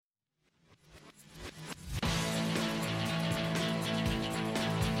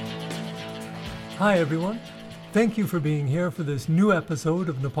Hi everyone. Thank you for being here for this new episode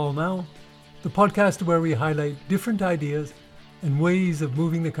of Nepal Now, the podcast where we highlight different ideas and ways of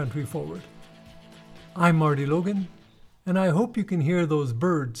moving the country forward. I'm Marty Logan, and I hope you can hear those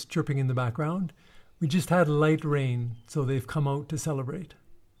birds chirping in the background. We just had light rain, so they've come out to celebrate.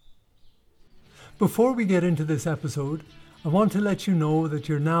 Before we get into this episode, I want to let you know that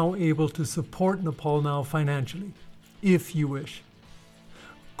you're now able to support Nepal Now financially, if you wish.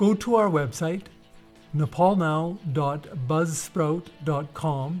 Go to our website,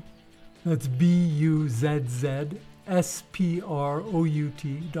 nepalnow.buzzsprout.com. That's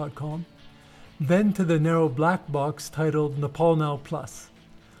BUZZSPROUT.com. Then to the narrow black box titled Nepal Now Plus,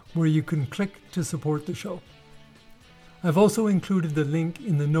 where you can click to support the show. I've also included the link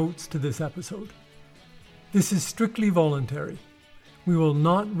in the notes to this episode. This is strictly voluntary. We will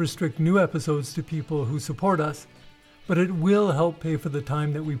not restrict new episodes to people who support us, but it will help pay for the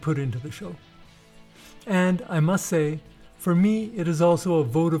time that we put into the show. And I must say, for me, it is also a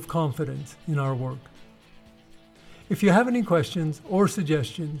vote of confidence in our work. If you have any questions or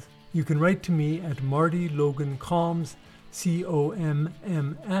suggestions, you can write to me at martylogancoms, COMMS,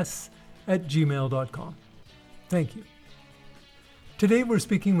 @gmail.com. Thank you. Today we're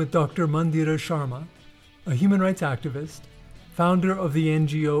speaking with Dr. Mandira Sharma, a human rights activist, founder of the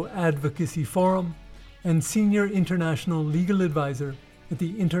NGO Advocacy Forum, and senior international legal advisor at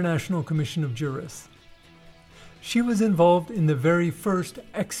the International Commission of Jurists. She was involved in the very first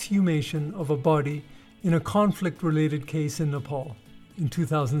exhumation of a body in a conflict-related case in Nepal in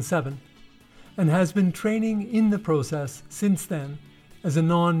 2007, and has been training in the process since then as a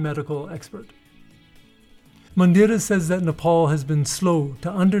non-medical expert. Mandira says that Nepal has been slow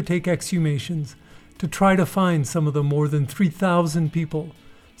to undertake exhumations to try to find some of the more than 3,000 people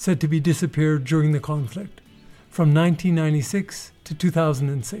said to be disappeared during the conflict from 1996 to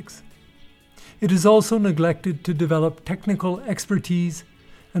 2006. It is also neglected to develop technical expertise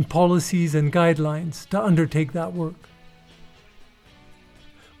and policies and guidelines to undertake that work.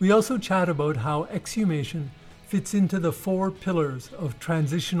 We also chat about how exhumation fits into the 4 pillars of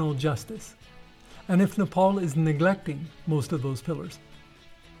transitional justice, and if Nepal is neglecting most of those pillars.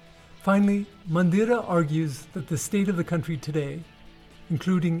 Finally, Mandira argues that the state of the country today,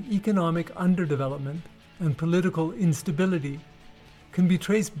 including economic underdevelopment and political instability, can be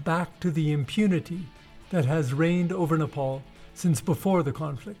traced back to the impunity that has reigned over Nepal since before the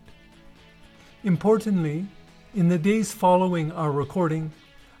conflict. Importantly, in the days following our recording,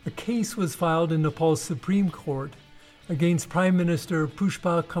 a case was filed in Nepal's Supreme Court against Prime Minister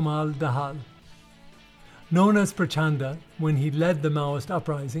Pushpa Kamal Dahal. Known as Prachanda when he led the Maoist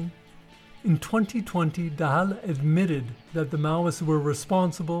uprising, in 2020 Dahal admitted that the Maoists were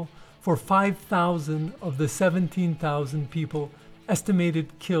responsible for 5,000 of the 17,000 people estimated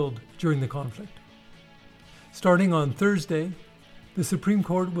killed during the conflict. Starting on Thursday, the Supreme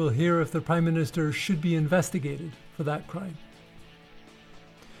Court will hear if the Prime Minister should be investigated for that crime.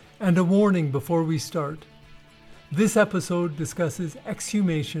 And a warning before we start. This episode discusses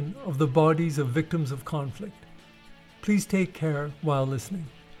exhumation of the bodies of victims of conflict. Please take care while listening.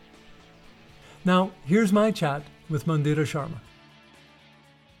 Now, here's my chat with Mandira Sharma.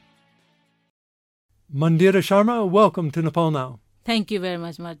 Mandira Sharma, welcome to Nepal Now. Thank you very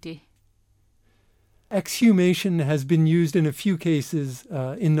much, Marty. Exhumation has been used in a few cases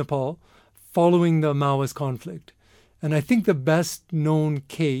in Nepal following the Maoist conflict. And I think the best known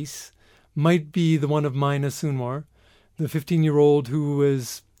case might be the one of Maina Sunwar, the 15-year-old who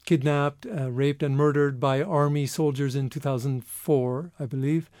was kidnapped, raped, and murdered by army soldiers in 2004, I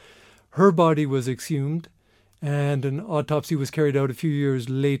believe. Her body was exhumed, and an autopsy was carried out a few years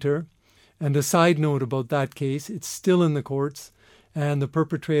later. And a side note about that case, it's still in the courts, and the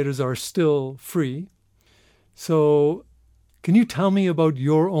perpetrators are still free. So, can you tell me about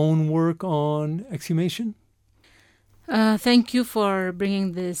your own work on exhumation? Thank you for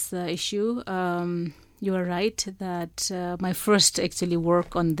bringing this issue. You are right that my first actually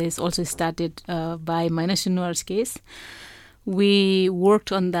work on this also started by Maina Sunwar's case. We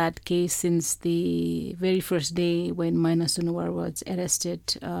worked on that case since the very first day when Maina Sunwar was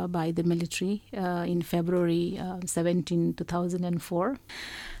arrested by the military in February 17, 2004.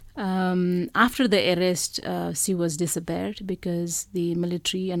 After the arrest, she was disappeared because the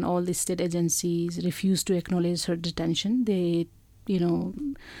military and all the state agencies refused to acknowledge her detention. They,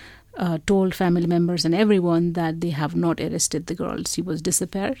 told family members and everyone that they have not arrested the girl. She was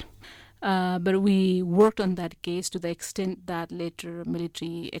disappeared. But we worked on that case to the extent that later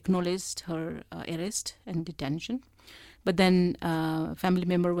military acknowledged her arrest and detention. But then we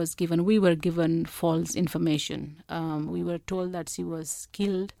were given false information. We were told that she was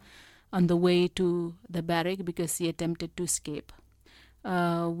killed on the way to the barrack because he attempted to escape.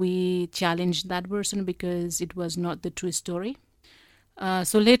 We challenged that version because it was not the true story.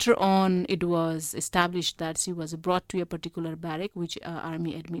 So later on, it was established that she was brought to a particular barrack, which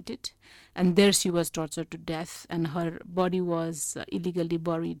army admitted, and there she was tortured to death, and her body was illegally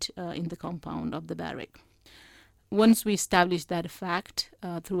buried in the compound of the barrack. Once we established that fact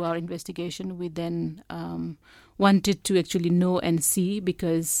through our investigation, we then wanted to actually know and see,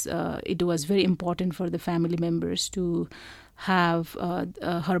 because it was very important for the family members to have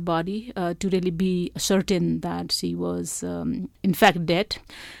her body to really be certain that she was in fact dead,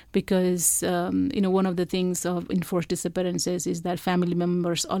 because one of the things of enforced disappearances is that family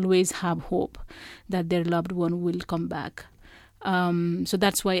members always have hope that their loved one will come back. So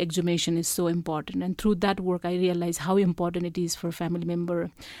that's why exhumation is so important. And through that work, I realized how important it is for family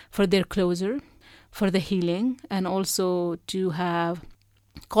member, for their closure, for the healing, and also to have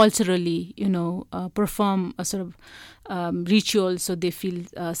culturally, perform a sort of ritual so they feel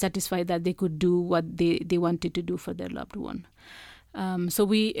satisfied that they could do what they wanted to do for their loved one. So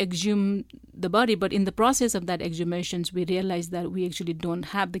we exhumed the body, but in the process of that exhumations, we realized that we actually don't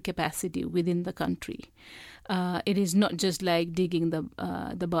have the capacity within the country. It is not just like digging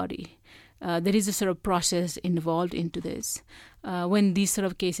the body. There is a sort of process involved into this. When these sort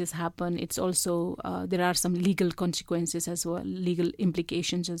of cases happen, it's also there are some legal consequences as well, legal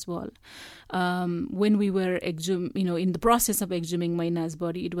implications as well. When we were in the process of exhuming Maina's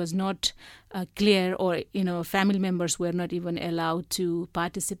body, it was not clear, or family members were not even allowed to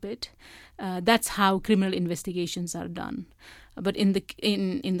participate. That's how criminal investigations are done. But in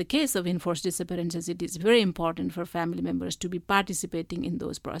the case of enforced disappearances, it is very important for family members to be participating in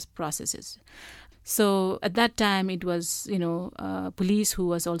those processes. So at that time, it was police who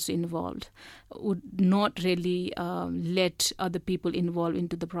was also involved, would not really let other people involved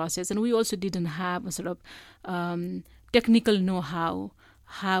into the process, and we also didn't have a sort of technical know-how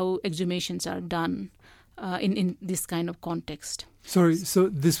how exhumations are done in this kind of context. Sorry, so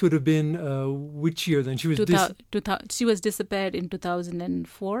this would have been which year then? She was she was disappeared in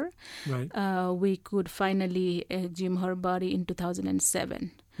 2004. Right. We could finally exhume her body in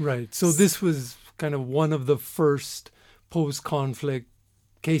 2007. Right. So this was kind of one of the first post-conflict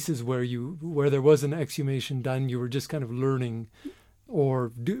cases where there was an exhumation done. You were just kind of learning.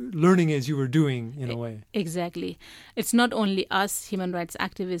 Or learning as you were doing, in a way. Exactly. It's not only us human rights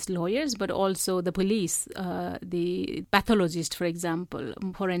activists, lawyers, but also the police, the pathologist, for example,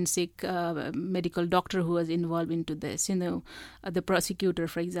 forensic medical doctor who was involved into this, the prosecutor,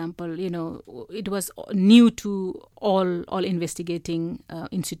 for example, it was new to all investigating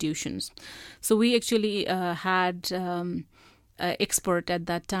institutions. So we actually had expert at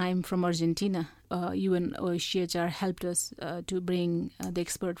that time from Argentina. UNOHCR helped us to bring the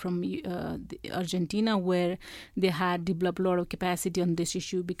expert from Argentina, where they had developed a lot of capacity on this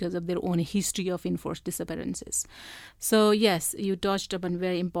issue because of their own history of enforced disappearances. So yes, you touched upon a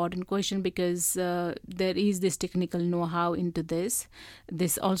very important question, because there is this technical know-how into this.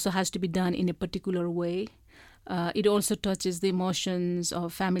 This also has to be done in a particular way. It also touches the emotions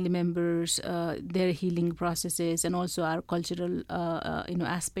of family members, their healing processes, and also our cultural,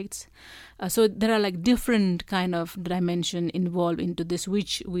 aspects. So there are like different kind of dimension involved into this,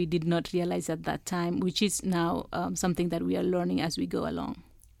 which we did not realize at that time, which is now something that we are learning as we go along.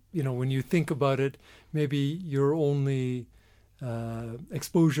 When you think about it, maybe your only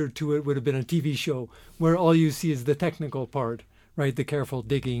exposure to it would have been a TV show where all you see is the technical part. Right, the careful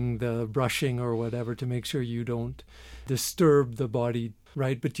digging, the brushing or whatever to make sure you don't disturb the body,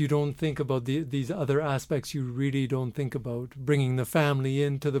 right? But you don't think about these other aspects. You really don't think about bringing the family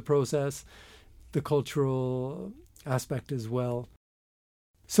into the process, the cultural aspect as well.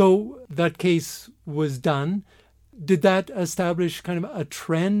 So that case was done. Did that establish kind of a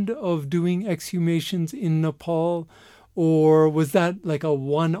trend of doing exhumations in Nepal, or was that like a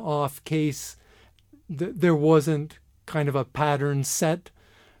one-off case? There wasn't kind of a pattern set.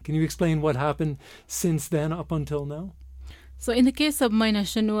 Can you explain what happened since then up until now? So in the case of Maina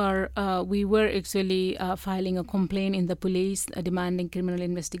Shanwar, we were actually filing a complaint in the police demanding criminal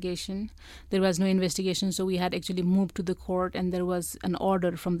investigation. There was no investigation, so we had actually moved to the court, and there was an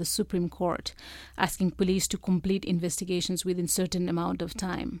order from the Supreme Court asking police to complete investigations within certain amount of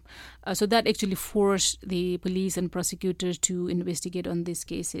time. So that actually forced the police and prosecutors to investigate on these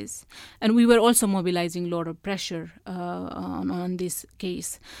cases. And we were also mobilizing a lot of pressure on this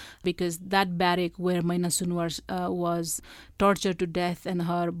case, because that barrack where Maina Shanwar was tortured to death and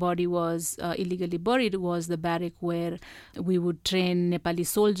her body was illegally buried was the barrack where we would train Nepali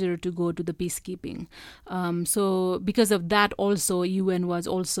soldiers to go to the peacekeeping. So because of that also, UN was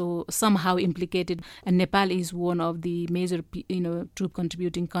also somehow implicated, and Nepal is one of the major troop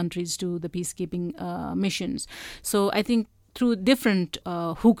contributing countries to the peacekeeping missions. So I think through different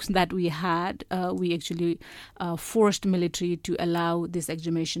hooks that we had, we actually forced military to allow this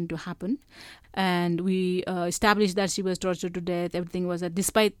exhumation to happen. And we established that she was tortured to death. Everything was,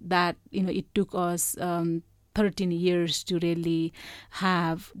 despite that, it took us 13 years to really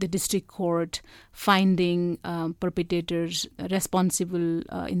have the district court finding perpetrators responsible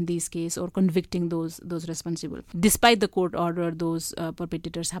in this case, or convicting those responsible. Despite the court order, those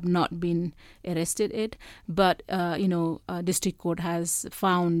perpetrators have not been arrested yet, but district court has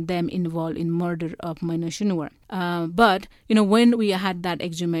found them involved in murder of Maina Shinwar. But when we had that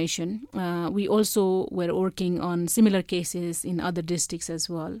exhumation, we also were working on similar cases in other districts as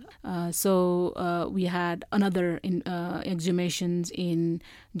well. So we had another exhumations in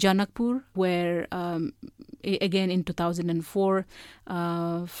Janakpur, where again in 2004,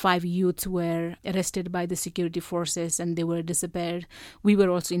 5 youths were arrested by the security forces and they were disappeared. We were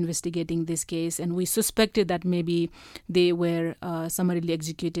also investigating this case, and we suspected that maybe they were summarily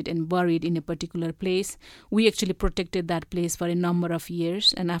executed and buried in a particular place. We actually protected that place for a number of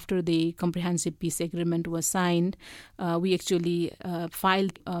years, and after the comprehensive peace agreement was signed, we actually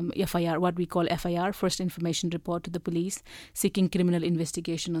filed FIR, what we call FIR, First Information Report, to the police, seeking criminal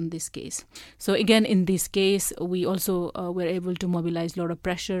investigation on this case. So again, in this case, we also were able to mobilize a lot of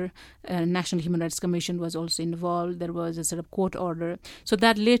pressure. National Human Rights Commission was also involved. There was a sort of court order. So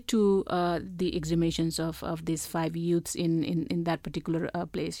that led to the exhumations of these 5 youths in that particular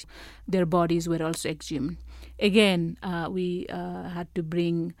place. Their bodies were also exhumed. Again, we had to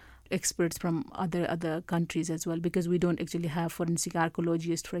bring experts from other countries as well, because we don't actually have forensic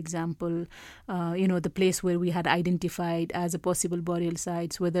archaeologists, for example. The place where we had identified as a possible burial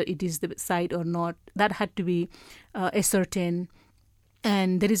sites, whether it is the site or not, that had to be ascertained.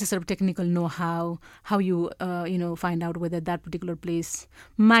 And there is a sort of technical know-how, how you find out whether that particular place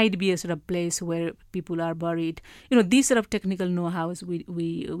might be a sort of place where people are buried. These sort of technical know-hows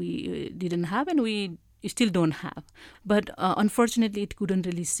we didn't have, and we still don't have. But unfortunately, it couldn't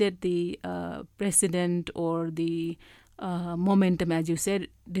really set the precedent or the momentum, as you said,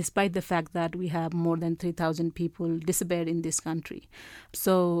 despite the fact that we have more than 3,000 people disappeared in this country.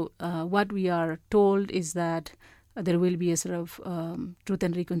 So what we are told is that there will be a sort of Truth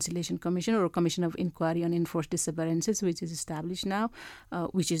and Reconciliation Commission, or a Commission of Inquiry on Enforced Disappearances, which is established now,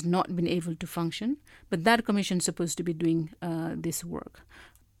 which has not been able to function. But that commission is supposed to be doing this work.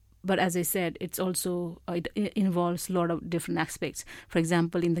 But as I said, it's also it involves a lot of different aspects. For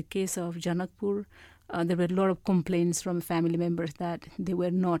example, in the case of Janakpur, there were a lot of complaints from family members that they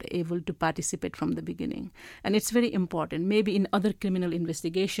were not able to participate from the beginning. And it's very important. Maybe in other criminal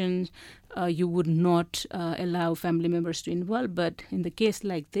investigations, you would not allow family members to involve. But in the case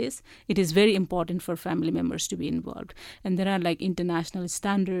like this, it is very important for family members to be involved. And there are international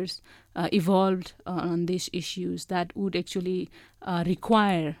standards evolved on these issues that would actually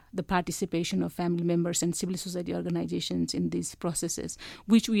require the participation of family members and civil society organizations in these processes,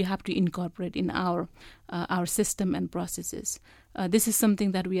 which we have to incorporate in our system and processes. This is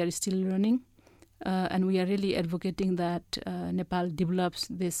something that we are still learning, and we are really advocating that Nepal develops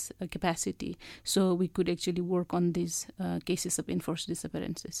this capacity so we could actually work on these cases of enforced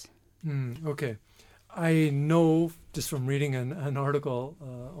disappearances. Okay. I know just from reading an article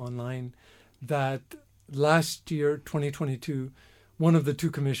online that last year, 2022, one of the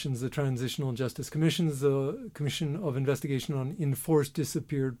 2 commissions, the Transitional Justice Commissions, the Commission of Investigation on Enforced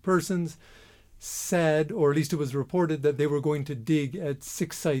Disappeared Persons, said, or at least it was reported, that they were going to dig at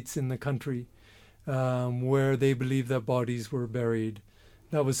 6 sites in the country where they believe that bodies were buried.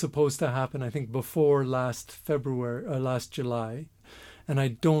 That was supposed to happen, I think, before last July. And I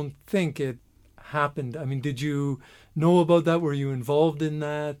don't think it happened. I mean, did you know about that? Were you involved in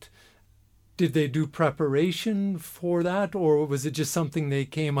that? Did they do preparation for that? Or was it just something they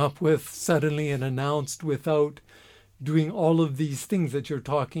came up with suddenly and announced without doing all of these things that you're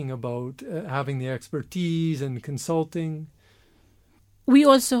talking about, having the expertise and consulting? We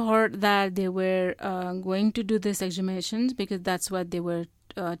also heard that they were going to do these exhumations because that's what they were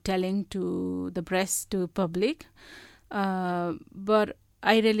telling to the press, to public. But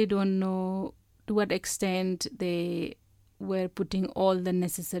I really don't know to what extent they were putting all the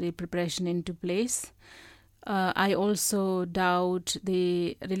necessary preparation into place. I also doubt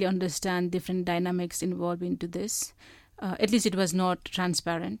they really understand different dynamics involved into this. At least it was not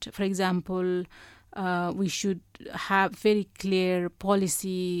transparent. For example, we should have very clear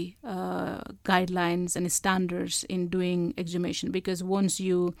policy guidelines and standards in doing exhumation, because once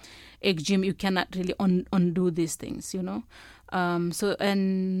you exhume, you cannot really undo these things,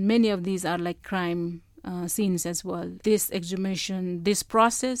 and many of these are like crime scenes as well. This exhumation, this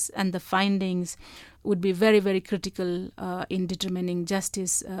process and the findings would be very, very critical in determining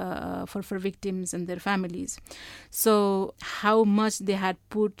justice for victims and their families. So how much they had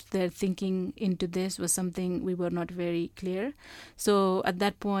put their thinking into this was something we were not very clear. So at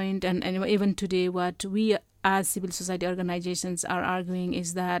that point, and even today, what we as civil society organizations are arguing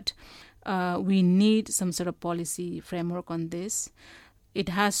is that we need some sort of policy framework on this. It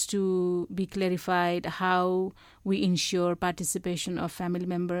has to be clarified how we ensure participation of family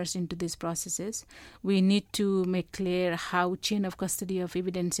members into these processes. We need to make clear how chain of custody of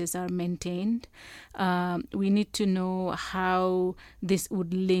evidences are maintained. We need to know how this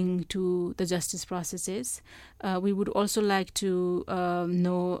would link to the justice processes. We would also like to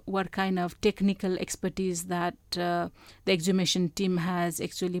know what kind of technical expertise that the exhumation team has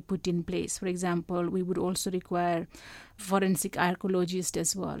actually put in place. For example, we would also require forensic archaeologists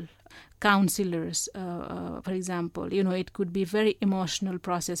as well, counselors, for example. It could be a very emotional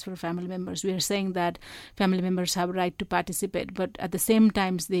process for family members. We are saying that family members have a right to participate, but at the same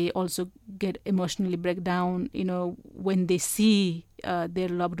time, they also get emotionally break down, when they see their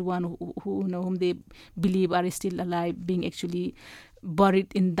loved one whom they believe are still alive being actually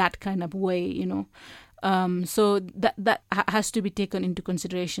buried in that kind of way, So that has to be taken into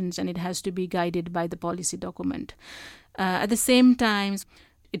considerations, and it has to be guided by the policy document. At the same time,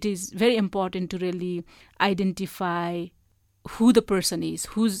 it is very important to really identify who the person is,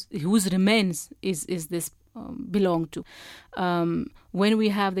 whose remains is this belong to. When we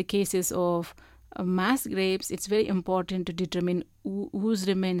have the cases of mass graves, it's very important to determine whose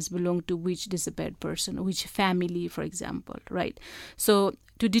remains belong to which disappeared person, which family, for example, right? So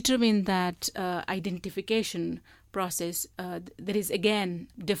to determine that identification process, there is again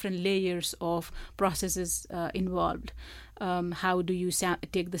different layers of processes involved. How do you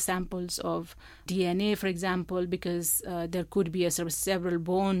take the samples of DNA, for example, because there could be several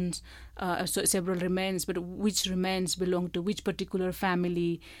bones, several remains, but which remains belong to which particular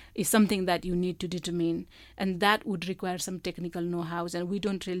family is something that you need to determine, and that would require some technical know-how, and we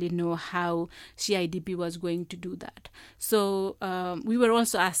don't really know how CIDP was going to do that. So we were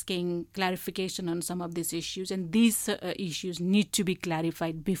also asking clarification on some of these issues, and these issues need to be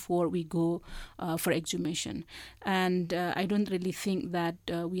clarified before we go for exhumation. And I don't really think that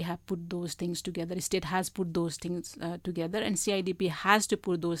we have put those things together. The state has put those things together, and CIDP has to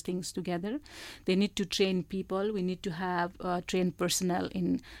put those things together. They need to train people. We need to have trained personnel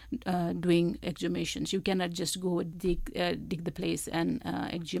in doing exhumations. You cannot just go dig the place and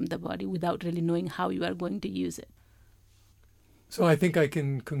exhume the body without really knowing how you are going to use it. So I think I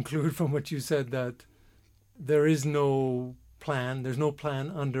can conclude from what you said that there is no plan. There's no plan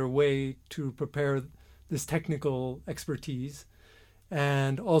underway to prepare this technical expertise,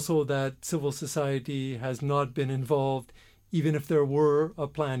 and also that civil society has not been involved. Even if there were a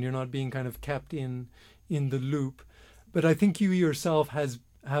plan, you're not being kind of kept in the loop. But I think you yourself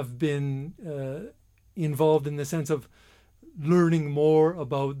have been involved in the sense of learning more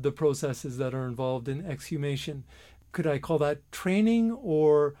about the processes that are involved in exhumation. Could I call that training,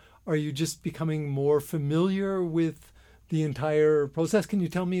 or are you just becoming more familiar with the entire process? Can you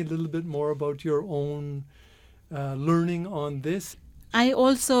tell me a little bit more about your own learning on this? I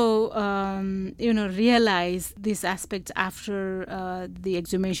also, realized these aspects after the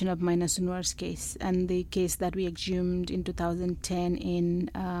exhumation of Maina Sunwar's case and the case that we exhumed in 2010 in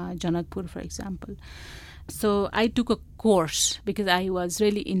Janakpur, for example. So I took a course because I was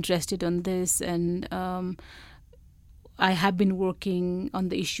really interested on this, and I have been working on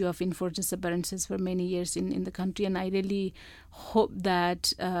the issue of enforced disappearances for many years in the country, and I really hope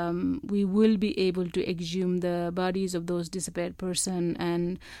that we will be able to exhume the bodies of those disappeared persons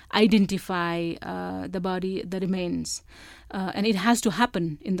and identify the remains. And it has to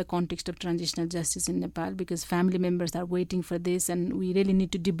happen in the context of transitional justice in Nepal, because family members are waiting for this, and we really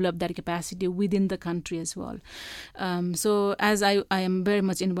need to develop that capacity within the country as well. So as I am very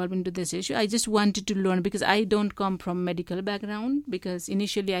much involved into this issue, I just wanted to learn, because I don't come from medical background, because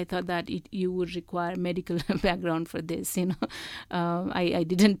initially I thought that you would require medical background for this, I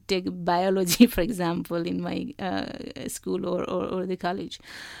didn't take biology, for example, in my school or the college.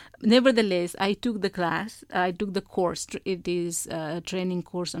 Nevertheless, I took the class. I took the course. It is a training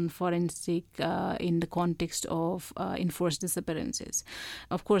course on forensic in the context of enforced disappearances.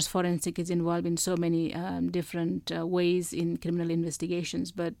 Of course, forensic is involved in so many different ways in criminal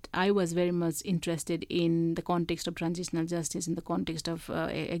investigations, but I was very much interested in the context of transitional justice, in the context of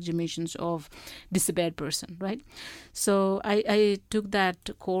exhumations of disappeared person, right? So I took that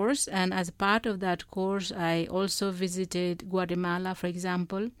course, and as a part of that course, I also visited Guatemala, for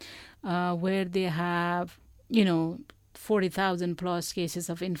example, where they have, 40,000 plus cases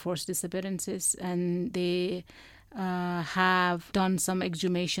of enforced disappearances, and they have done some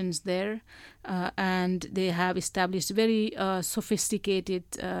exhumations there, and they have established very sophisticated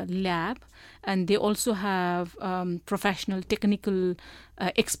lab, and they also have professional technical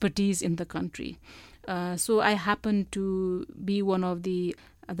expertise in the country. So I happen to be one of the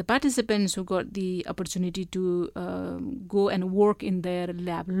participants who got the opportunity to go and work in their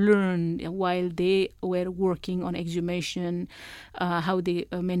lab, learn while they were working on exhumation, how they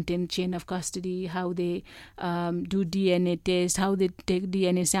maintain chain of custody, how they do DNA tests, how they take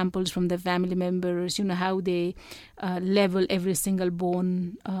DNA samples from the family members, how they level every single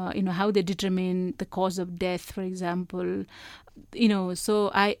bone, how they determine the cause of death, for example.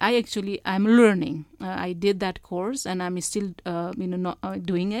 So I'm learning. I did that course, and I'm still, not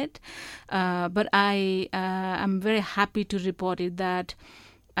doing it. But I'm very happy to report it that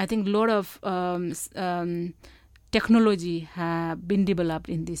I think a lot of technology have been developed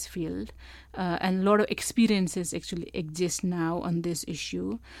in this field, and a lot of experiences actually exist now on this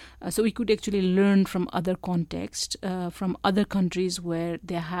issue. So we could actually learn from other contexts, from other countries where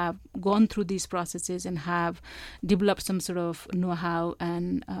they have gone through these processes and have developed some sort of know-how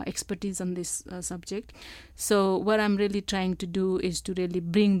and expertise on this subject. So what I'm really trying to do is to really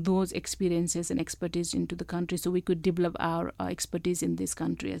bring those experiences and expertise into the country so we could develop our expertise in this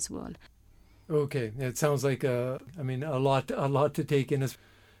country as well. Okay, it sounds like a lot to take in,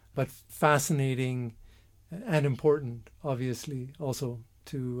 but fascinating and important, obviously, also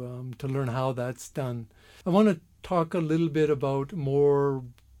to learn how that's done. I want to talk a little bit about more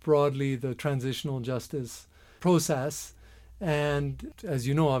broadly the transitional justice process. And as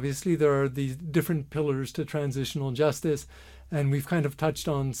you know, obviously, there are these different pillars to transitional justice, and we've kind of touched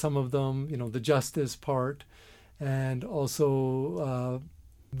on some of them, the justice part, and also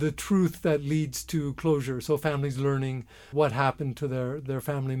the truth that leads to closure. So families learning what happened to their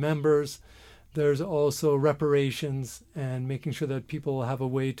family members. There's also reparations and making sure that people have a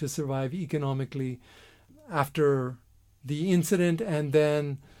way to survive economically after the incident. And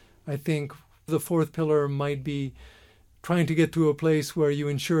then I think the fourth pillar might be trying to get to a place where you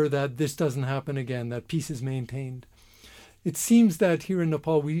ensure that this doesn't happen again, that peace is maintained. It seems that here in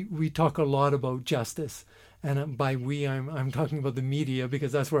Nepal, we talk a lot about justice. And by we, I'm talking about the media,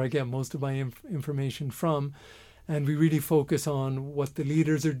 because that's where I get most of my information from. And we really focus on what the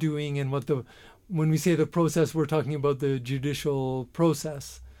leaders are doing, and when we say the process, we're talking about the judicial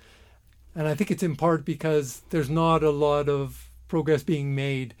process. And I think it's in part because there's not a lot of progress being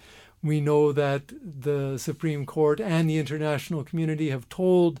made. We know that the Supreme Court and the international community have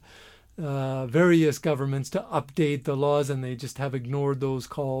told various governments to update the laws, and they just have ignored those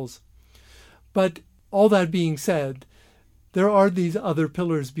calls. But all that being said, there are these other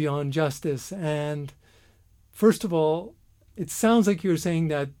pillars beyond justice. And first of all, it sounds like you're saying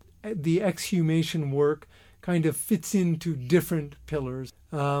that the exhumation work kind of fits into different pillars.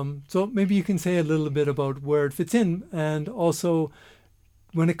 So maybe you can say a little bit about where it fits in. And also,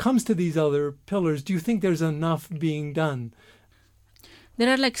 when it comes to these other pillars, do you think there's enough being done? There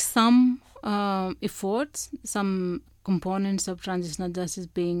are some efforts, some components of transitional justice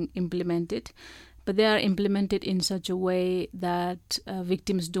being implemented, but they are implemented in such a way that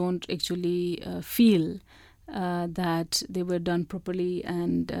victims don't actually feel that they were done properly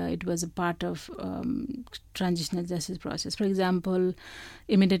and it was a part of transitional justice process. For example,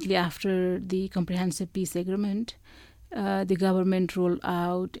 immediately after the Comprehensive Peace Agreement, the government rolled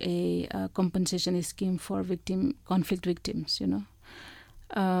out a compensation scheme for conflict victims,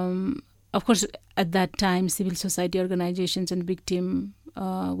 Of course, at that time, civil society organizations and victims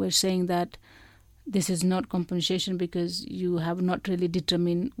were saying that this is not compensation because you have not really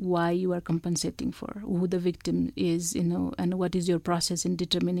determined why you are compensating for, who the victim is, and what is your process in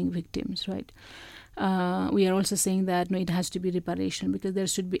determining victims, right? We are also saying that it has to be reparation because there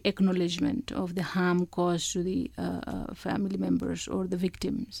should be acknowledgement of the harm caused to the family members or the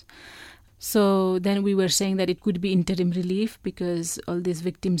victims. So then we were saying that it could be interim relief because all these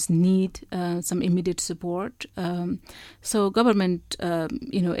victims need some immediate support. So government,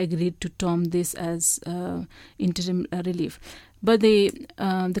 agreed to term this as interim relief. But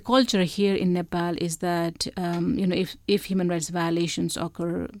the culture here in Nepal is that if human rights violations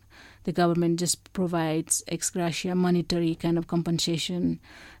occur, the government just provides ex gratia monetary kind of compensation,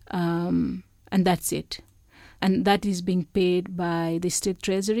 and that's it. And that is being paid by the state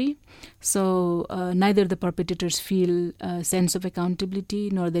treasury. So neither the perpetrators feel a sense of accountability,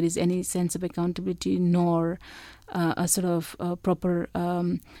 nor there is any sense of accountability, nor a sort of proper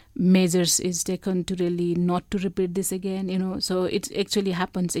measures is taken to really not to repeat this again. So it actually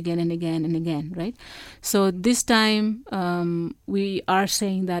happens again and again and again, right? So this time we are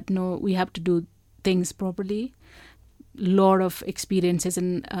saying that no, we have to do things properly. Lot of experiences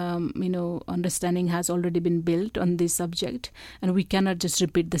and understanding has already been built on this subject, and we cannot just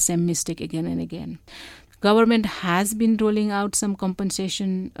repeat the same mistake again and again. Government has been rolling out some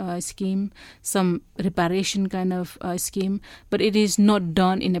compensation scheme, some reparation kind of scheme, but it is not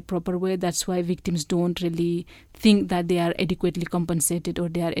done in a proper way. That's why victims don't really think that they are adequately compensated or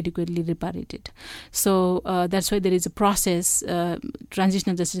they are adequately reparated. So that's why there is a process,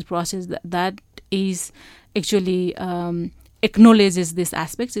 transitional justice process that is actually acknowledges these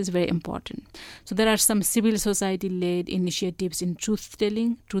aspects is very important. So there are some civil society-led initiatives in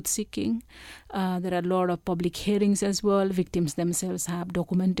truth-telling, truth-seeking. There are a lot of public hearings as well. Victims themselves have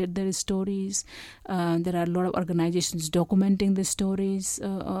documented their stories. There are a lot of organizations documenting the stories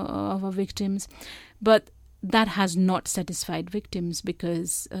of our victims. But that has not satisfied victims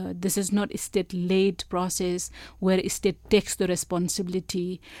because this is not a state-led process where a state takes the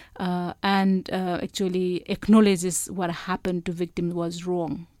responsibility and actually acknowledges what happened to victims was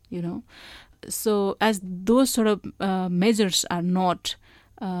wrong, So as those sort of measures are not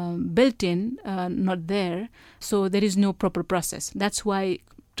built in, not there, so there is no proper process. That's why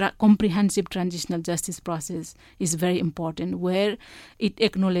comprehensive transitional justice process is very important, where it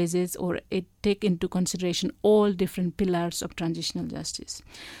acknowledges or it take into consideration all different pillars of transitional justice.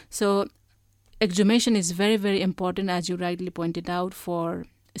 So exhumation is very, very important, as you rightly pointed out, for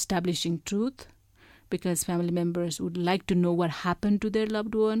establishing truth, because family members would like to know what happened to their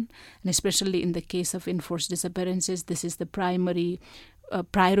loved one, and especially in the case of enforced disappearances, this is the primary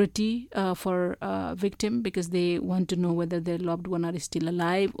priority for victim, because they want to know whether their loved one are still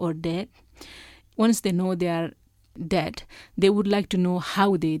alive or dead. Once they know they are dead, they would like to know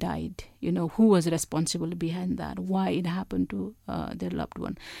how they died, who was responsible behind that, why it happened to their loved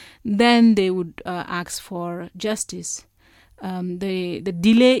one. Then they would ask for justice. The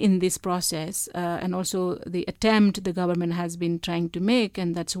delay in this process and also the attempt the government has been trying to make,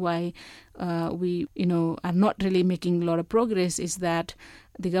 and that's why we are not really making a lot of progress, is that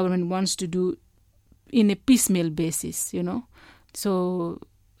the government wants to do in a piecemeal basis. So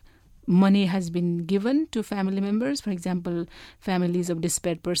money has been given to family members. For example, families of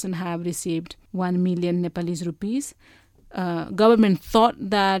despaired person have received 1 million Nepalese rupees. Government thought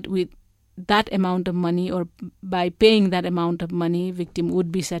that with that amount of money, or by paying that amount of money, victim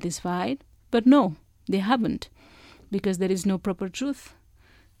would be satisfied. But no, they haven't, because there is no proper truth.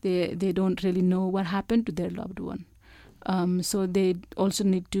 They don't really know what happened to their loved one. So they also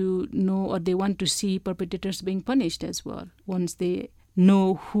need to know, or they want to see perpetrators being punished as well, once they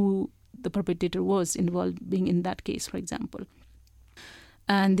know who the perpetrator was involved being in that case, for example.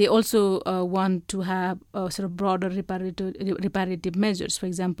 And they also want to have sort of broader reparative measures. For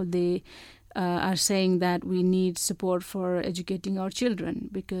example, they are saying that we need support for educating our children,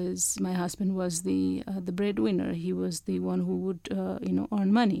 because my husband was the breadwinner. He was the one who would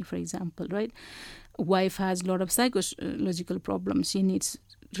earn money, for example, right? Wife has a lot of psychological problems. She needs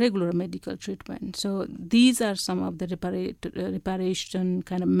regular medical treatment. So these are some of the reparation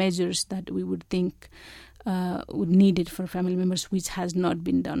kind of measures that we would think would need it for family members, which has not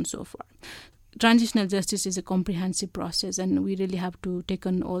been done so far. Transitional justice is a comprehensive process, and we really have to take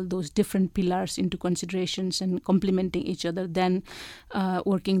on all those different pillars into considerations and complementing each other than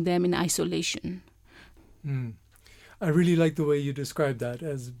working them in isolation. I really like the way you describe that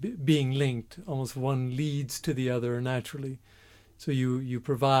as being linked. Almost one leads to the other naturally. So you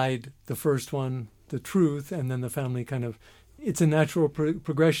provide the first one, the truth, and then the family kind of, it's a natural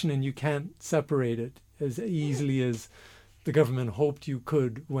progression, and you can't separate it as easily as the government hoped you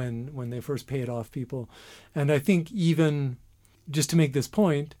could when they first paid off people. And I think even, just to make this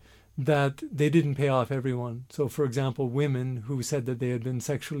point, that they didn't pay off everyone. So, for example, women who said that they had been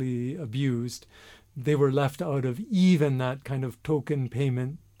sexually abused, they were left out of even that kind of token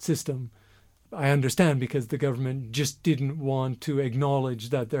payment system. I understand, because the government just didn't want to acknowledge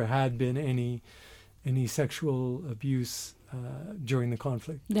that there had been any sexual abuse during the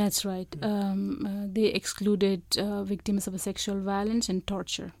conflict. That's right. They excluded victims of sexual violence and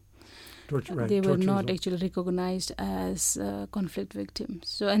torture. Right. They were Torture not well. actually recognized as conflict victims.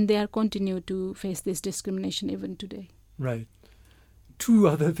 So, and they are continue to face this discrimination even today. Right. Two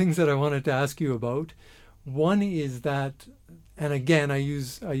other things that I wanted to ask you about. One is that, and again, I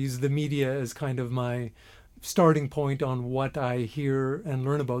use the media as kind of my starting point on what I hear and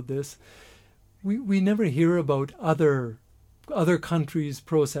learn about this. We never hear about other countries'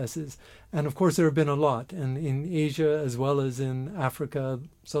 processes, and of course there have been a lot, and in Asia as well as in Africa,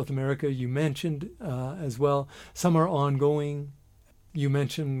 South America, you mentioned as well. Some are ongoing. You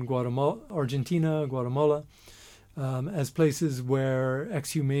mentioned Argentina, Guatemala, as places where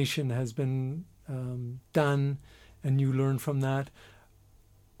exhumation has been done, and you learn from that.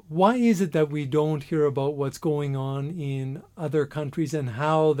 Why is it that we don't hear about what's going on in other countries and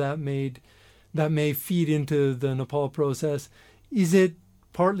how that may feed into the Nepal process? Is it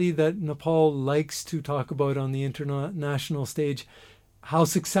partly that Nepal likes to talk about on the international stage how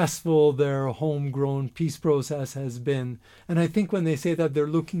successful their homegrown peace process has been? And I think when they say that, they're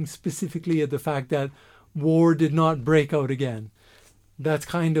looking specifically at the fact that war did not break out again. That's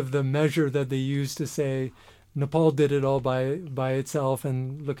kind of the measure that they use to say Nepal did it all by itself,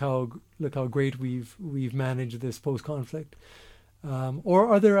 and look how great we've managed this post-conflict. Or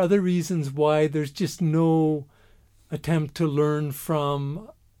are there other reasons why there's just no attempt to learn from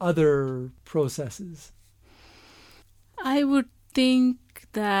other processes? I would think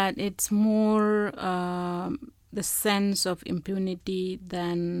that it's more the sense of impunity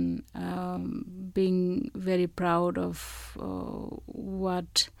than being very proud of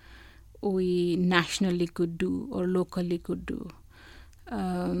what we nationally could do or locally could do.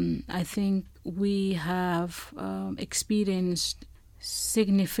 I think we have experienced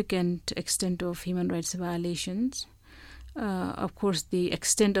significant extent of human rights violations, of course the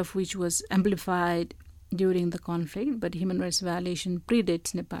extent of which was amplified during the conflict, but human rights violation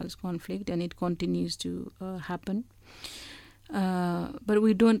predates Nepal's conflict and it continues to happen. But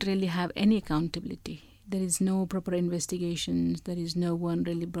we don't really have any accountability. There is no proper investigations, there is no one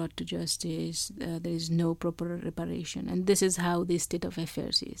really brought to justice, there is no proper reparation, and this is how the state of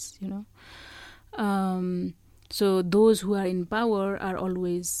affairs is, So those who are in power are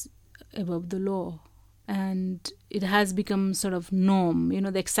always above the law, and it has become sort of norm.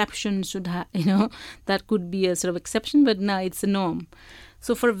 The exception should have, that could be a sort of exception, but now it's a norm.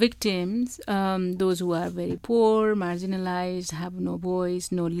 So for victims, those who are very poor, marginalized, have no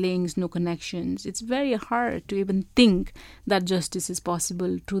voice, no links, no connections, it's very hard to even think that justice is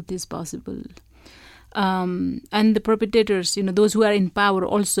possible, truth is possible. And the perpetrators, those who are in power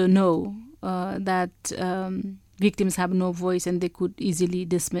also know that victims have no voice and they could easily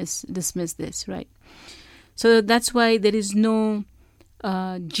dismiss this, right? So that's why there is no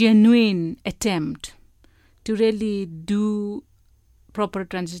genuine attempt to really do proper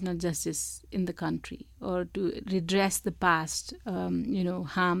transitional justice in the country, or to redress the past,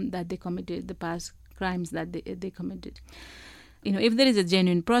 harm that they committed, the past crimes that they committed. If there is a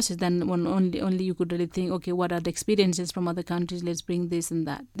genuine process, then only you could really think, okay, what are the experiences from other countries? Let's bring this and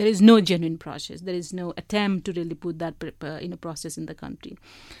that. There is no genuine process. There is no attempt to really put that process in the country.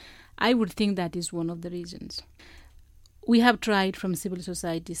 I would think that is one of the reasons. We have tried from civil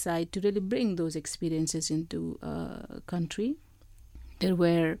society side to really bring those experiences into country. There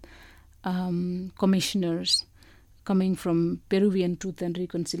were commissioners coming from Peruvian Truth and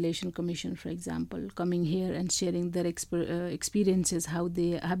Reconciliation Commission, for example, coming here and sharing their experiences, how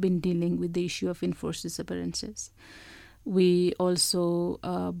they have been dealing with the issue of enforced disappearances. We also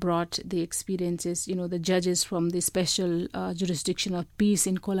brought the experiences, the judges from the special jurisdiction of peace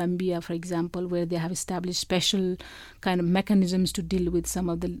in Colombia, for example, where they have established special kind of mechanisms to deal with some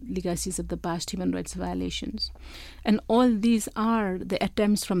of the legacies of the past human rights violations. And all these are the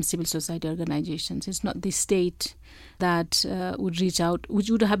attempts from civil society organizations. It's not the state that would reach out,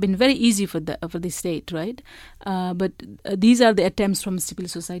 which would have been very easy for the state, right? But these are the attempts from civil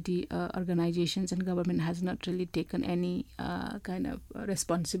society organizations, and government has not really taken any kind of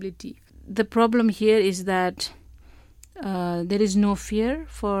responsibility. The problem here is that there is no fear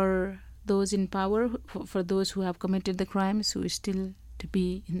for those in power, for those who have committed the crimes, who is still to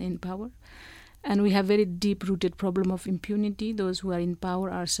be in power. And we have very deep-rooted problem of impunity. Those who are in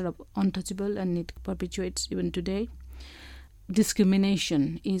power are sort of untouchable, and it perpetuates even today.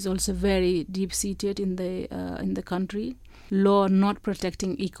 Discrimination is also very deep-seated in the country. Law not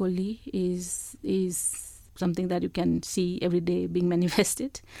protecting equally is something that you can see every day being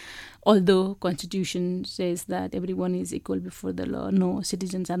manifested. Although Constitution says that everyone is equal before the law, no,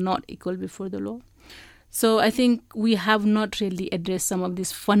 citizens are not equal before the law. So I think we have not really addressed some of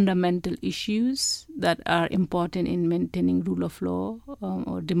these fundamental issues that are important in maintaining rule of law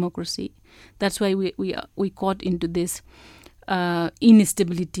or democracy. That's why we caught into this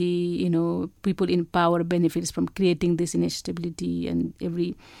instability. People in power benefits from creating this instability, and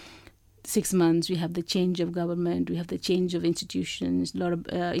every 6 months we have the change of government, we have the change of institutions, a lot of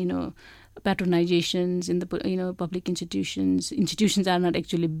patronizations in the public institutions. Institutions are not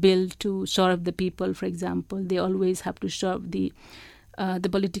actually built to serve the people, for example. They always have to serve the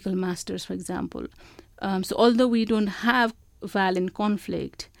political masters, for example. So although we don't have violent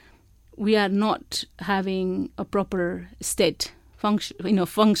conflict, we are not having a proper state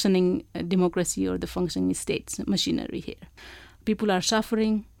functioning democracy or the functioning state's machinery here. People are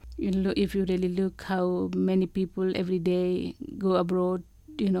suffering. If you really look how many people every day go abroad,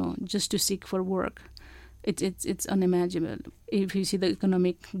 just to seek for work, it's unimaginable. If you see the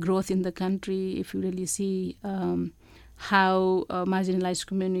economic growth in the country, if you really see how marginalized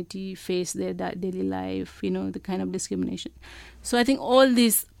community face their daily life, the kind of discrimination. So I think all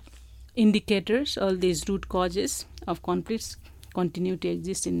these indicators, all these root causes of conflicts continue to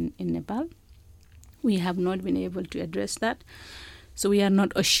exist in Nepal. We have not been able to address that. So we are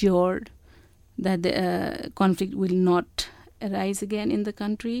not assured that the conflict will not arise again in the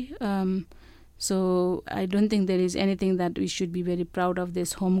country. So I don't think there is anything that we should be very proud of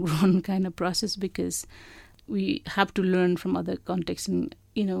this homegrown kind of process, because we have to learn from other contexts and,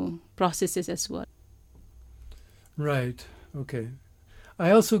 processes as well. Right. Okay.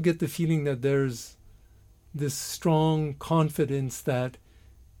 I also get the feeling that there's this strong confidence that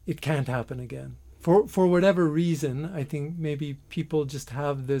it can't happen again. For whatever reason, I think maybe people just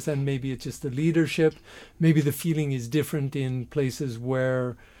have this, and maybe it's just the leadership. Maybe the feeling is different in places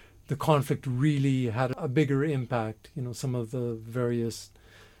where the conflict really had a bigger impact. Some of the various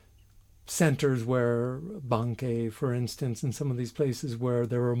centers where Banke, for instance, in some of these places where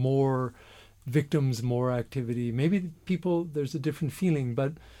there are more victims, more activity. Maybe there's a different feeling,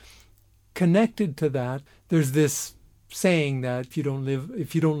 but connected to that, there's this saying that if you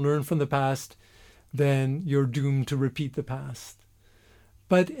don't learn from the past, then you're doomed to repeat the past.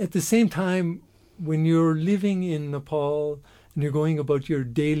 But at the same time, when you're living in Nepal and you're going about your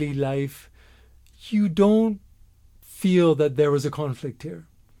daily life, you don't feel that there was a conflict here.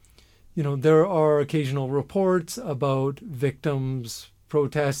 There are occasional reports about victims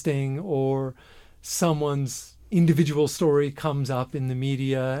protesting, or someone's individual story comes up in the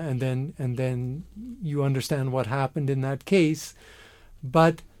media, and then you understand what happened in that case.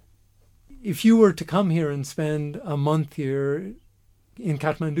 But if you were to come here and spend a month here in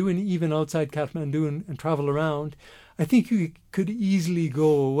Kathmandu and even outside Kathmandu and travel around, I think you could easily go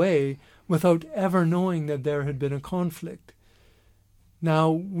away without ever knowing that there had been a conflict.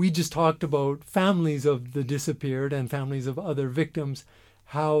 Now, we just talked about families of the disappeared and families of other victims,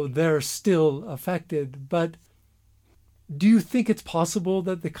 how they're still affected. But do you think it's possible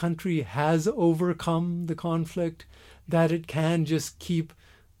that the country has overcome the conflict, that it can just keep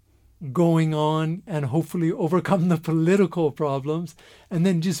going on and hopefully overcome the political problems and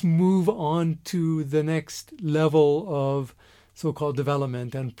then just move on to the next level of so-called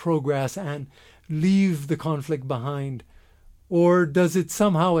development and progress and leave the conflict behind? Or does it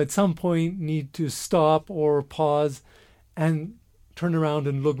somehow at some point need to stop or pause and turn around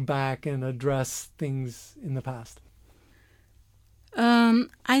and look back and address things in the past?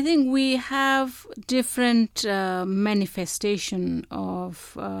 I think we have different manifestation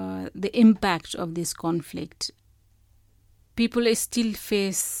of the impact of this conflict. People still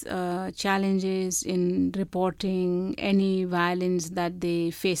face challenges in reporting any violence that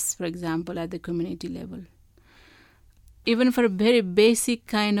they face, for example, at the community level. Even for a very basic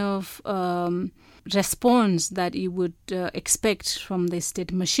kind of response that you would expect from the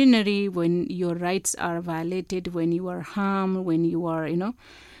state machinery when your rights are violated, when you are harmed, when you are,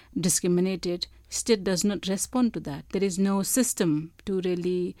 discriminated, state does not respond to that. There is no system to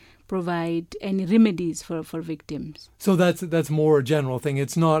really provide any remedies for victims. So that's more a general thing.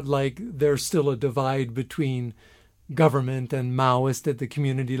 It's not like there's still a divide between government and Maoist at the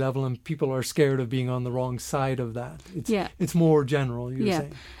community level, and people are scared of being on the wrong side of that. It's more general, you're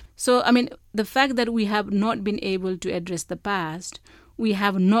saying. So, the fact that we have not been able to address the past we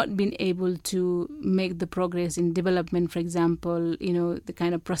have not been able to make the progress in development, for example, the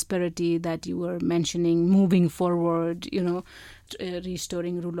kind of prosperity that you were mentioning, moving forward,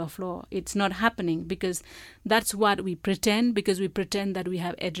 restoring rule of law. It's not happening because that's what we pretend, because we pretend that we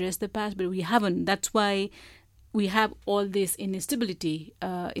have addressed the past, but we haven't. That's why we have all this instability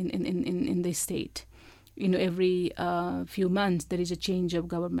in this state. Every few months there is a change of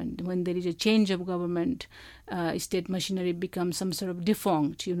government. When there is a change of government, state machinery becomes some sort of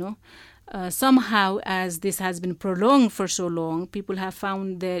defunct, somehow, as this has been prolonged for so long, people have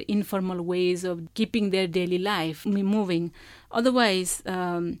found their informal ways of keeping their daily life moving. Otherwise,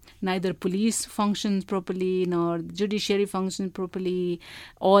 neither police functions properly, nor the judiciary functions properly.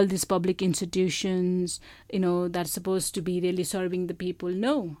 All these public institutions, that's supposed to be really serving the people,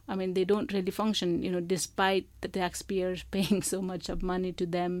 no. I mean, they don't really function, despite the taxpayers paying so much of money to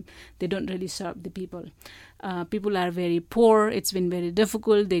them, they don't really serve the people. People are very poor. It's been very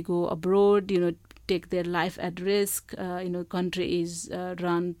difficult. They go abroad, take their life at risk. Country is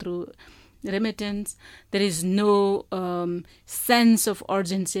run through remittance. There is no sense of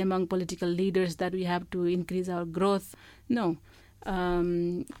urgency among political leaders that we have to increase our growth. No.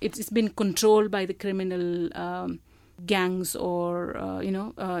 It's been controlled by the criminal gangs or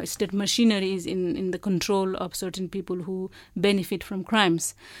state machineries in the control of certain people who benefit from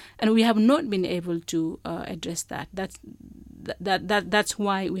crimes, and we have not been able to address that. That's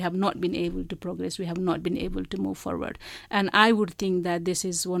why we have not been able to progress. We have not been able to move forward, and I would think that this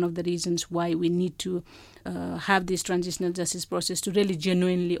is one of the reasons why we need to have this transitional justice process to really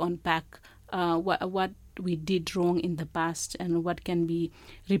genuinely unpack what we did wrong in the past and what can be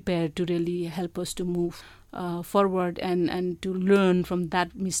repaired to really help us to move forward and to learn from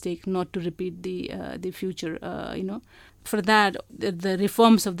that mistake, not to repeat the future. For that, the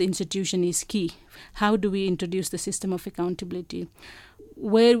reforms of the institution is key. How do we introduce the system of accountability?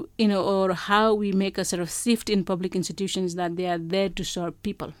 Where, or how we make a sort of shift in public institutions that they are there to serve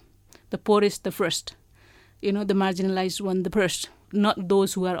people. The poorest, the first. The marginalized one, the first. Not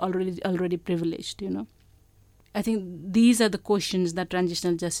those who are already privileged, I think these are the questions that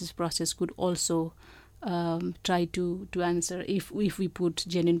transitional justice process could also try to answer if we put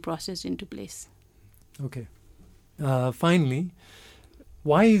genuine process into place. Okay. Finally,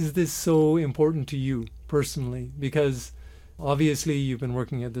 why is this so important to you personally? Because obviously you've been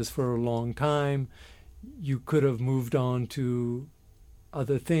working at this for a long time. You could have moved on to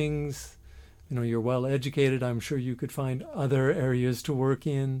other things. You're well educated. I'm sure you could find other areas to work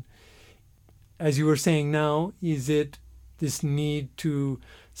in. As you were saying now, is it this need to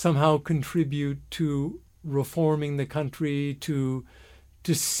somehow contribute to reforming the country, to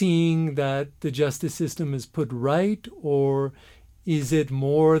seeing that the justice system is put right? Or is it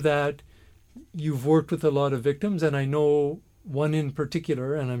more that you've worked with a lot of victims? And I know one in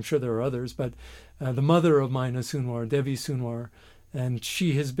particular, and I'm sure there are others, but the mother of Maina Sunwar, Devi Sunwar, and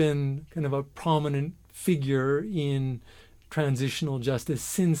she has been kind of a prominent figure in transitional justice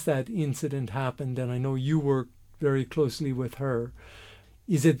since that incident happened, and I know you work very closely with her.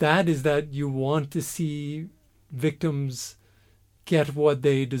 Is that you want to see victims get what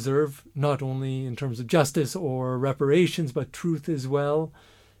they deserve, not only in terms of justice or reparations, but truth as well?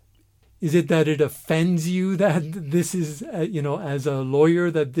 Is it that it offends you that this is, as a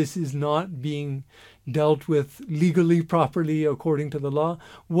lawyer, that this is not being dealt with legally properly according to the law?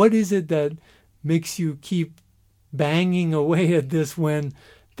 What is it that makes you keep banging away at this when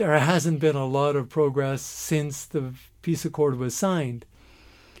there hasn't been a lot of progress since the peace accord was signed?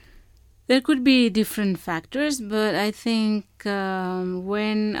 There could be different factors, but I think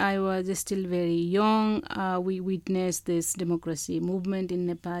when I was still very young, we witnessed this democracy movement in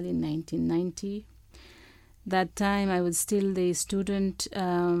Nepal in 1990. That time I was still the student,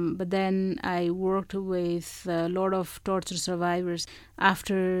 but then I worked with a lot of torture survivors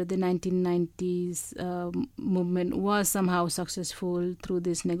after the 1990s movement was somehow successful through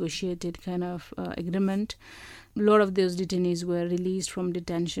this negotiated kind of agreement. A lot of those detainees were released from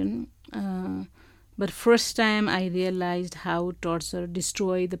detention. But first time I realized how torture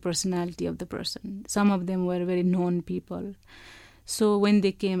destroyed the personality of the person. Some of them were very known people. So when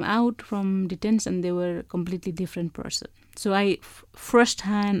they came out from detention, they were a completely different person. So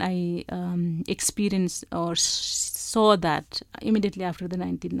firsthand I experienced or saw that immediately after the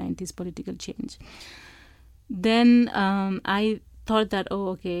 1990s political change. Then I thought that,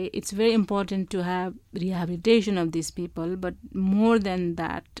 it's very important to have rehabilitation of these people, but more than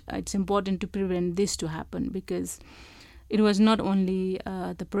that, it's important to prevent this to happen, because it was not only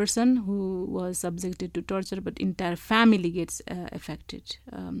the person who was subjected to torture, but entire family gets affected.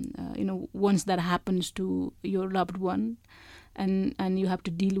 Once that happens to your loved one, and you have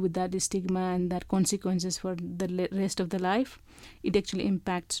to deal with that stigma and that consequences for the rest of the life, it actually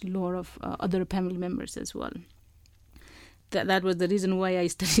impacts a lot of other family members as well. That was the reason why I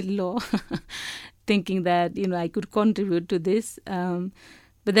studied law, thinking that I could contribute to this.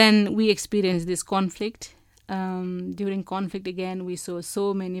 But then we experienced this conflict. During conflict, again, we saw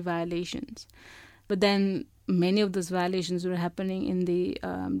so many violations. But then many of those violations were happening in the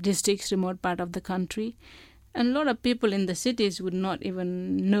districts, remote part of the country. And a lot of people in the cities would not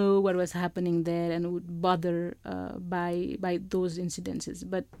even know what was happening there and would bother by those incidences.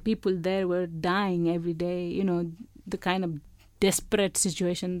 But people there were dying every day. The kind of desperate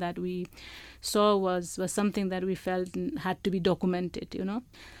situation that we saw was something that we felt had to be documented,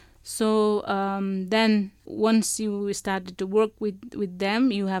 So then once you started to work with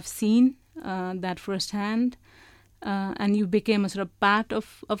them, you have seen that firsthand, and you became a sort of part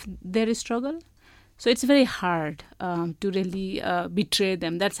of their struggle. So it's very hard to really betray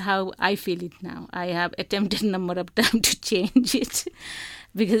them. That's how I feel it now. I have attempted a number of times to change it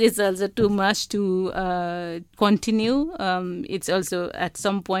because it's also too much to continue. It's also at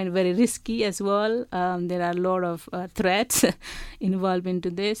some point very risky as well. There are a lot of threats involved into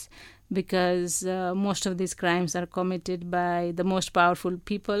this because most of these crimes are committed by the most powerful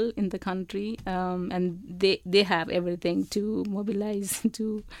people in the country, and they have everything to mobilize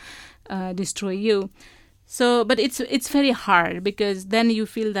to destroy you. So, but it's very hard because then you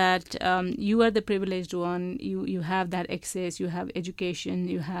feel that you are the privileged one. You have that access. You have education.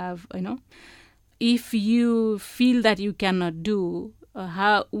 You have If you feel that you cannot do,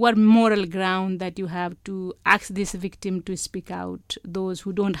 what moral ground that you have to ask this victim to speak out? Those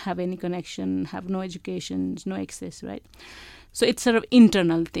who don't have any connection, have no education, no access, right? So it's sort of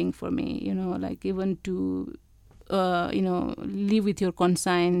internal thing for me. Like even to live with your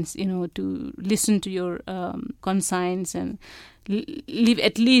conscience, to listen to your conscience and live,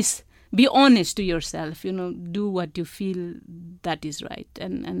 at least be honest to yourself, do what you feel that is right.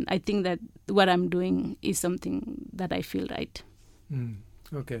 And I think that what I'm doing is something that I feel right.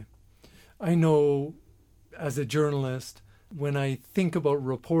 Okay. I know as a journalist, when I think about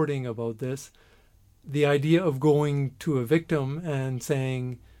reporting about this, the idea of going to a victim and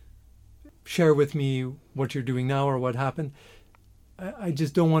saying, share with me what you're doing now or what happened, I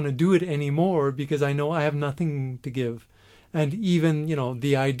just don't want to do it anymore because I know I have nothing to give. And even,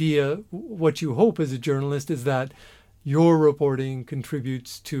 the idea, what you hope as a journalist is that your reporting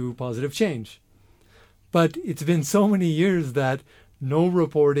contributes to positive change. But it's been so many years that no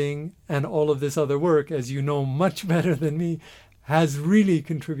reporting and all of this other work, as you know much better than me, has really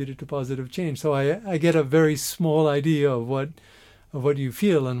contributed to positive change. So I get a very small idea of what you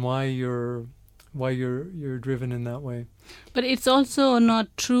feel and why you're driven in that way. But it's also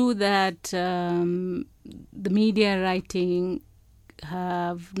not true that the media writing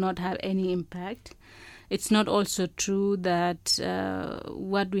have not had any impact. It's not also true that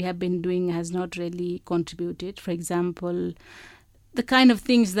what we have been doing has not really contributed. For example, the kind of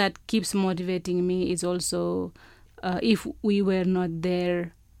things that keeps motivating me is also if we were not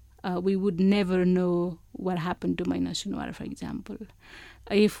there, we would never know what happened to Maina Shinwara, for example.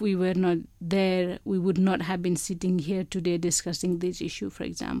 If we were not there, we would not have been sitting here today discussing this issue, for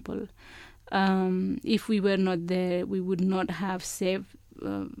example. If we were not there, we would not have saved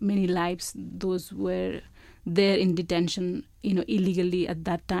many lives. Those were there in detention, illegally at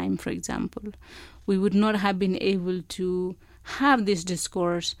that time, for example. We would not have been able to have this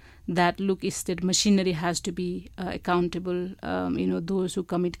discourse that, look, state machinery has to be accountable. Those who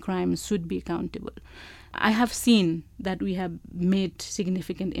commit crimes should be accountable. I have seen that we have made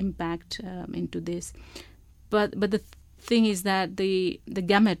significant impact into this. But the thing is that the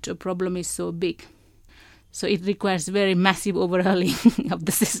gamut of problem is so big. So it requires very massive overhauling of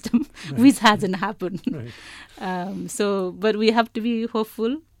the system, right, which hasn't happened. Right. But we have to be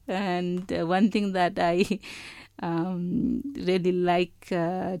hopeful. And one thing that I really like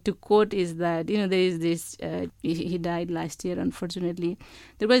to quote is that, there is this, he died last year, unfortunately.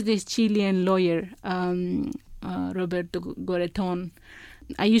 There was this Chilean lawyer, Roberto Goreton.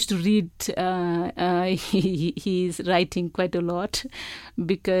 I used to read his writing quite a lot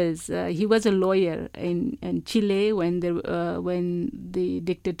because he was a lawyer in Chile when the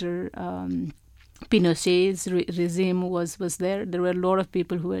dictator Pinochet's regime was there. There were a lot of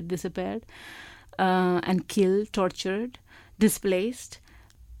people who were disappeared and killed, tortured, displaced.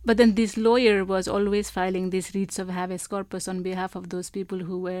 But then this lawyer was always filing these writs of habeas corpus on behalf of those people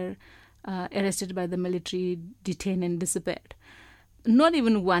who were arrested by the military, detained and disappeared. Not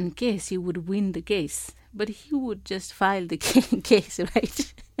even one case he would win the case, but he would just file the case,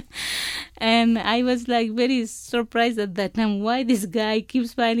 right? And I was like very surprised at that time why this guy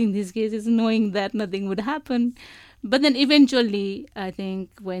keeps filing these cases knowing that nothing would happen. But then eventually, I think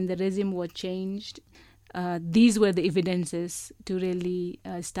when the regime was changed, these were the evidences to really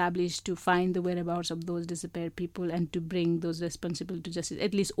establish, to find the whereabouts of those disappeared people and to bring those responsible to justice,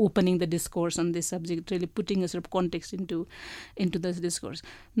 at least opening the discourse on this subject, really putting a sort of context into this discourse.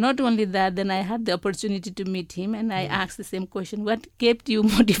 Not only that, then I had the opportunity to meet him and I asked the same question, what kept you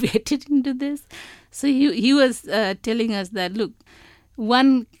motivated into this? So he was telling us that, look,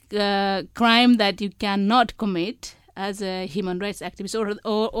 one crime that you cannot commit as a human rights activist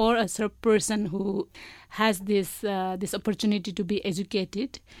or as a person who has this opportunity to be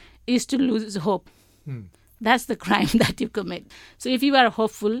educated is to lose hope. That's the crime that you commit. So if you are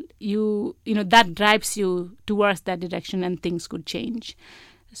hopeful, you know that drives you towards that direction and things could change.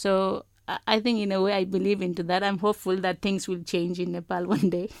 So I think in a way I believe into that. I'm hopeful that things will change in Nepal one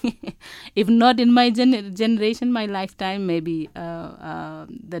day. If not in my generation, my lifetime, maybe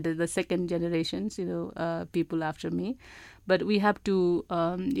the second generations, people after me. But we have to,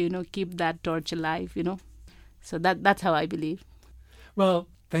 keep that torch alive, So that's how I believe. Well,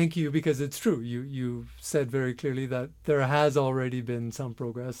 thank you, because it's true. You said very clearly that there has already been some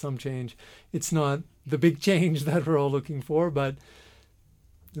progress, some change. It's not the big change that we're all looking for, but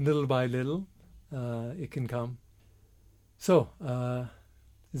little by little, it can come. So,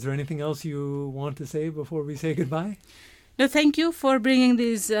 is there anything else you want to say before we say goodbye? No, thank you for bringing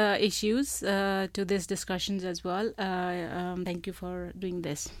these issues to these discussions as well. Thank you for doing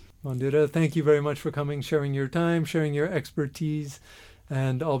this. Mandira, thank you very much for coming, sharing your time, sharing your expertise,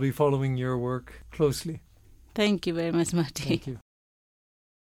 and I'll be following your work closely. Thank you very much, Marty. Thank you.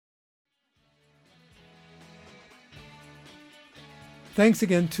 Thanks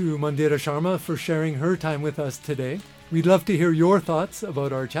again to Mandira Sharma for sharing her time with us today. We'd love to hear your thoughts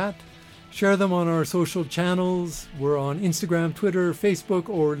about our chat. Share them on our social channels. We're on Instagram, Twitter, Facebook,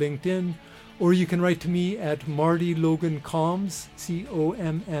 or LinkedIn. Or you can write to me at martylogancoms,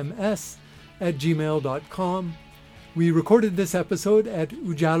 COMMS, @gmail.com. We recorded this episode at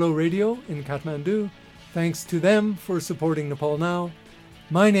Ujalo Radio in Kathmandu. Thanks to them for supporting Nepal Now.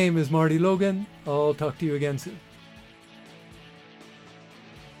 My name is Marty Logan. I'll talk to you again soon.